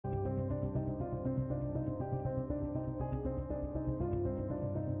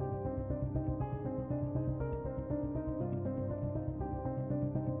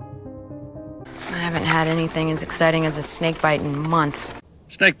had anything as exciting as a snake bite in months.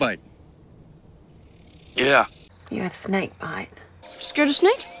 Snake bite. Yeah. You had a snake bite. Scared of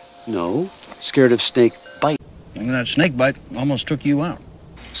snake? No. Scared of snake bite. And that snake bite almost took you out.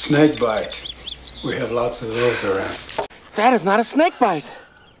 Snake bite. We have lots of those around. That is not a snake bite.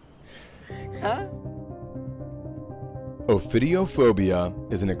 Huh?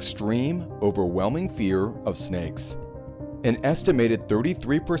 Ophidiophobia is an extreme, overwhelming fear of snakes. An estimated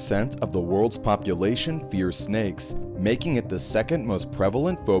 33% of the world's population fears snakes, making it the second most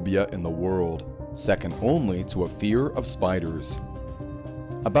prevalent phobia in the world, second only to a fear of spiders.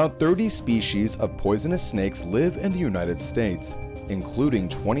 About 30 species of poisonous snakes live in the United States, including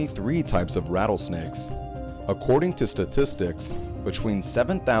 23 types of rattlesnakes. According to statistics, between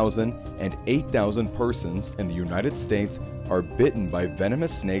 7,000 and 8,000 persons in the United States are bitten by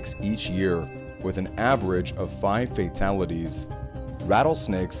venomous snakes each year, with an average of 5 fatalities.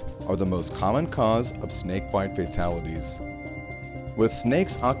 Rattlesnakes are the most common cause of snakebite fatalities. With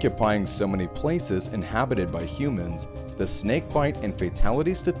snakes occupying so many places inhabited by humans, the snakebite and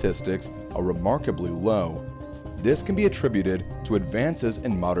fatality statistics are remarkably low. This can be attributed to advances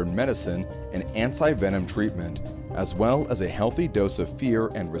in modern medicine and anti-venom treatment, as well as a healthy dose of fear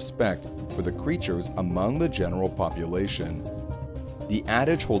and respect for the creatures among the general population. The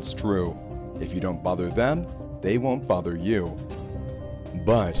adage holds true: if you don't bother them, they won't bother you.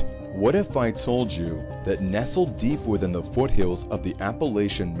 But what if I told you that nestled deep within the foothills of the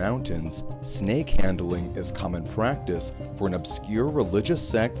Appalachian Mountains, snake handling is common practice for an obscure religious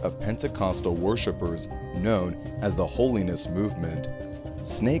sect of Pentecostal worshippers known as the Holiness Movement?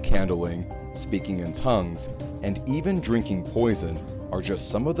 Snake handling, speaking in tongues, and even drinking poison are just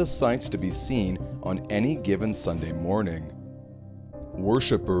some of the sights to be seen on any given Sunday morning.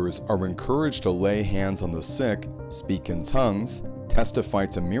 Worshippers are encouraged to lay hands on the sick, speak in tongues, testify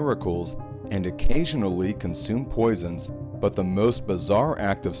to miracles, and occasionally consume poisons, but the most bizarre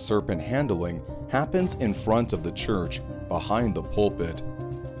act of serpent handling happens in front of the church, behind the pulpit.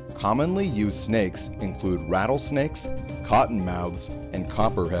 Commonly used snakes include rattlesnakes, cottonmouths, and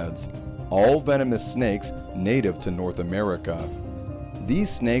copperheads, all venomous snakes native to North America. These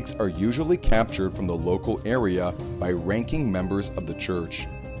snakes are usually captured from the local area by ranking members of the church.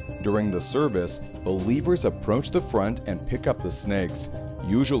 During the service, believers approach the front and pick up the snakes,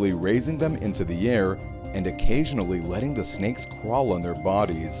 usually raising them into the air and occasionally letting the snakes crawl on their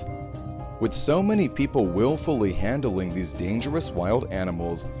bodies. With so many people willfully handling these dangerous wild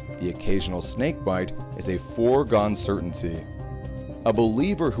animals, the occasional snake bite is a foregone certainty. A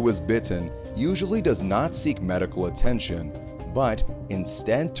believer who is bitten usually does not seek medical attention, but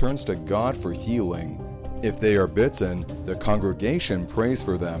instead turns to God for healing. If they are bitten, the congregation prays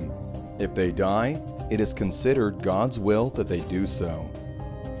for them. If they die, it is considered God's will that they do so.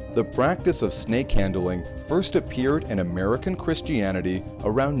 The practice of snake handling first appeared in American Christianity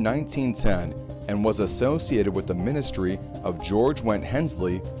around 1910 and was associated with the ministry of George Went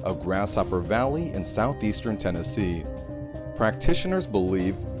Hensley of Grasshopper Valley in southeastern Tennessee. Practitioners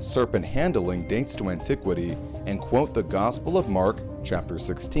believe serpent handling dates to antiquity and quote the Gospel of Mark, chapter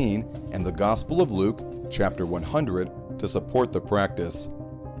 16, and the Gospel of Luke, chapter 100, to support the practice.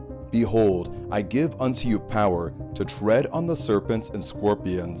 Behold, I give unto you power to tread on the serpents and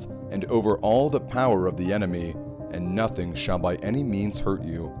scorpions, and over all the power of the enemy, and nothing shall by any means hurt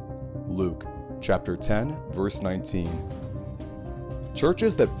you. Luke, chapter 10, verse 19.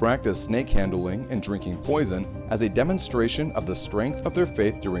 Churches that practice snake handling and drinking poison as a demonstration of the strength of their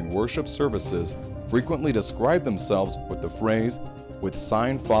faith during worship services frequently describe themselves with the phrase, "with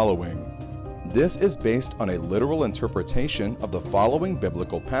sign following." This is based on a literal interpretation of the following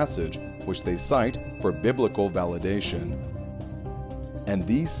biblical passage, which they cite for biblical validation. And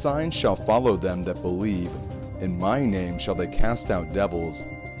these signs shall follow them that believe. In my name shall they cast out devils.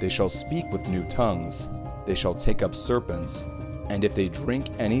 They shall speak with new tongues. They shall take up serpents. And if they drink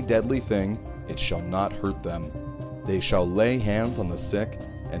any deadly thing, it shall not hurt them. They shall lay hands on the sick,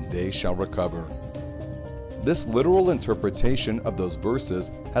 and they shall recover. This literal interpretation of those verses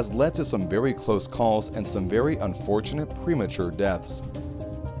has led to some very close calls and some very unfortunate premature deaths.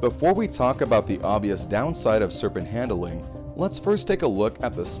 Before we talk about the obvious downside of serpent handling, let's first take a look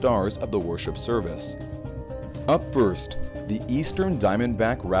at the stars of the worship service. Up first, the Eastern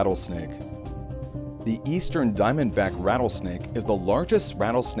Diamondback Rattlesnake. The Eastern Diamondback Rattlesnake is the largest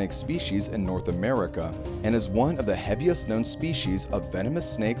rattlesnake species in North America and is one of the heaviest known species of venomous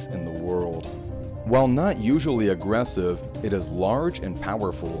snakes in the world. While not usually aggressive, it is large and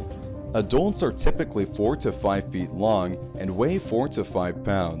powerful. Adults are typically 4 to 5 feet long and weigh 4 to 5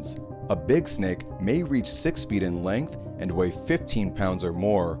 pounds. A big snake may reach 6 feet in length and weigh 15 pounds or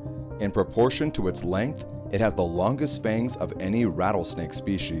more. In proportion to its length, it has the longest fangs of any rattlesnake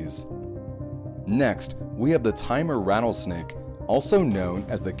species. Next, we have the Timor rattlesnake, also known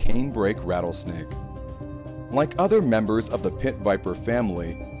as the canebrake rattlesnake. Like other members of the pit viper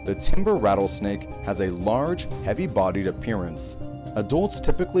family, the timber rattlesnake has a large, heavy-bodied appearance. Adults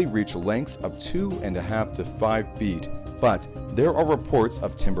typically reach lengths of 2.5 to 5 feet, but there are reports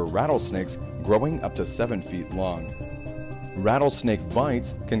of timber rattlesnakes growing up to 7 feet long. Rattlesnake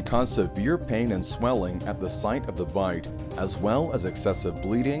bites can cause severe pain and swelling at the site of the bite, as well as excessive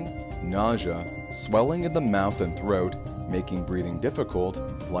bleeding, nausea, swelling in the mouth and throat, making breathing difficult,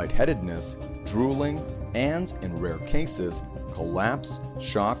 lightheadedness, drooling, and, in rare cases, collapse,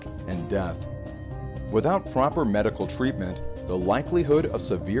 shock, and death. Without proper medical treatment, the likelihood of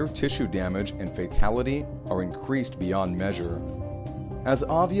severe tissue damage and fatality are increased beyond measure. As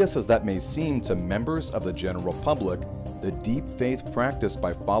obvious as that may seem to members of the general public, the deep faith practiced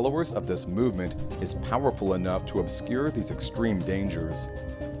by followers of this movement is powerful enough to obscure these extreme dangers.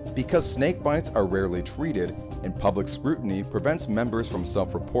 Because snake bites are rarely treated and public scrutiny prevents members from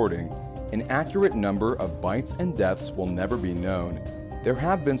self-reporting, an accurate number of bites and deaths will never be known. There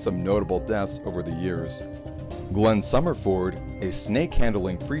have been some notable deaths over the years. Glenn Summerford, a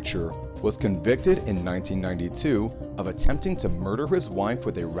snake-handling preacher, was convicted in 1992 of attempting to murder his wife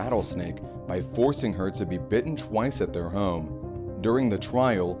with a rattlesnake by forcing her to be bitten twice at their home. During the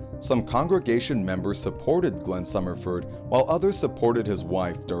trial, some congregation members supported Glenn Summerford while others supported his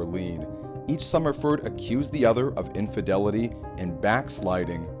wife, Darlene. Each Summerford accused the other of infidelity and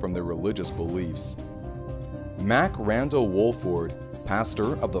backsliding from their religious beliefs. Mac Randall Wolford,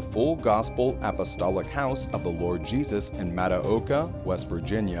 pastor of the Full Gospel Apostolic House of the Lord Jesus in Mataoka, West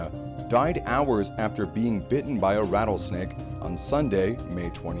Virginia, died hours after being bitten by a rattlesnake on Sunday, May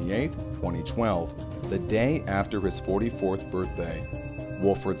 28, 2012, the day after his 44th birthday.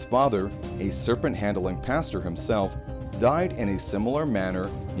 Wolford's father, a serpent-handling pastor himself, died in a similar manner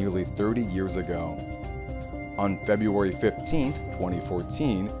nearly 30 years ago. On February 15,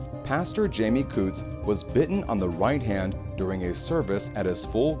 2014, Pastor Jamie Coots was bitten on the right hand during a service at his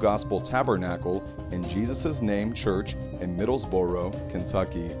Full Gospel Tabernacle in Jesus' Name Church in Middlesboro,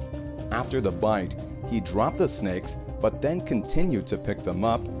 Kentucky. After the bite, he dropped the snakes but then continued to pick them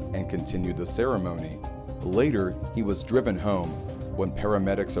up and continued the ceremony. Later, he was driven home. When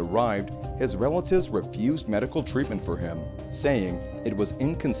paramedics arrived, his relatives refused medical treatment for him, saying it was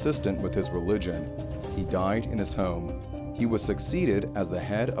inconsistent with his religion. He died in his home. He was succeeded as the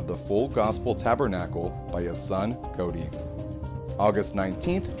head of the Full Gospel Tabernacle by his son, Cody. August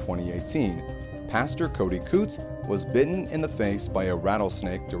 19, 2018, Pastor Cody Coots was bitten in the face by a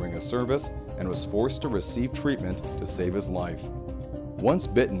rattlesnake during a service and was forced to receive treatment to save his life. Once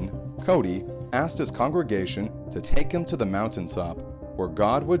bitten, Cody asked his congregation to take him to the mountaintop, where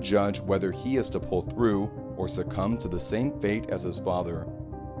God would judge whether he is to pull through or succumb to the same fate as his father.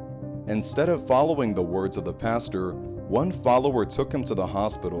 Instead of following the words of the pastor, one follower took him to the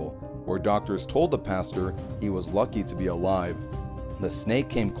hospital, where doctors told the pastor he was lucky to be alive. The snake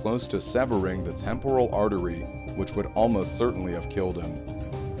came close to severing the temporal artery, which would almost certainly have killed him.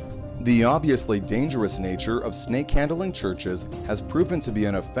 The obviously dangerous nature of snake-handling churches has proven to be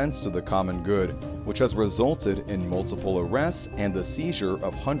an offense to the common good, which has resulted in multiple arrests and the seizure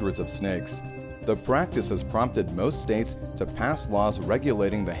of hundreds of snakes. The practice has prompted most states to pass laws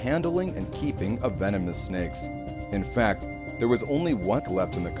regulating the handling and keeping of venomous snakes. In fact, there is only one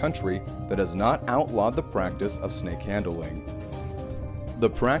left in the country that has not outlawed the practice of snake handling. The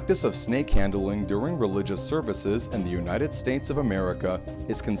practice of snake handling during religious services in the United States of America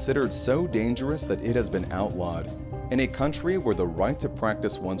is considered so dangerous that it has been outlawed. In a country where the right to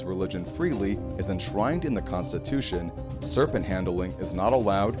practice one's religion freely is enshrined in the Constitution, serpent handling is not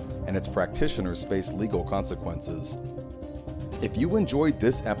allowed and its practitioners face legal consequences. If you enjoyed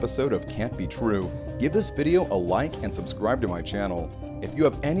this episode of Can't Be True, give this video a like and subscribe to my channel. If you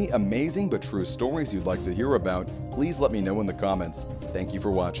have any amazing but true stories you'd like to hear about, please let me know in the comments. Thank you for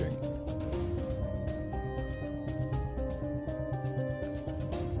watching.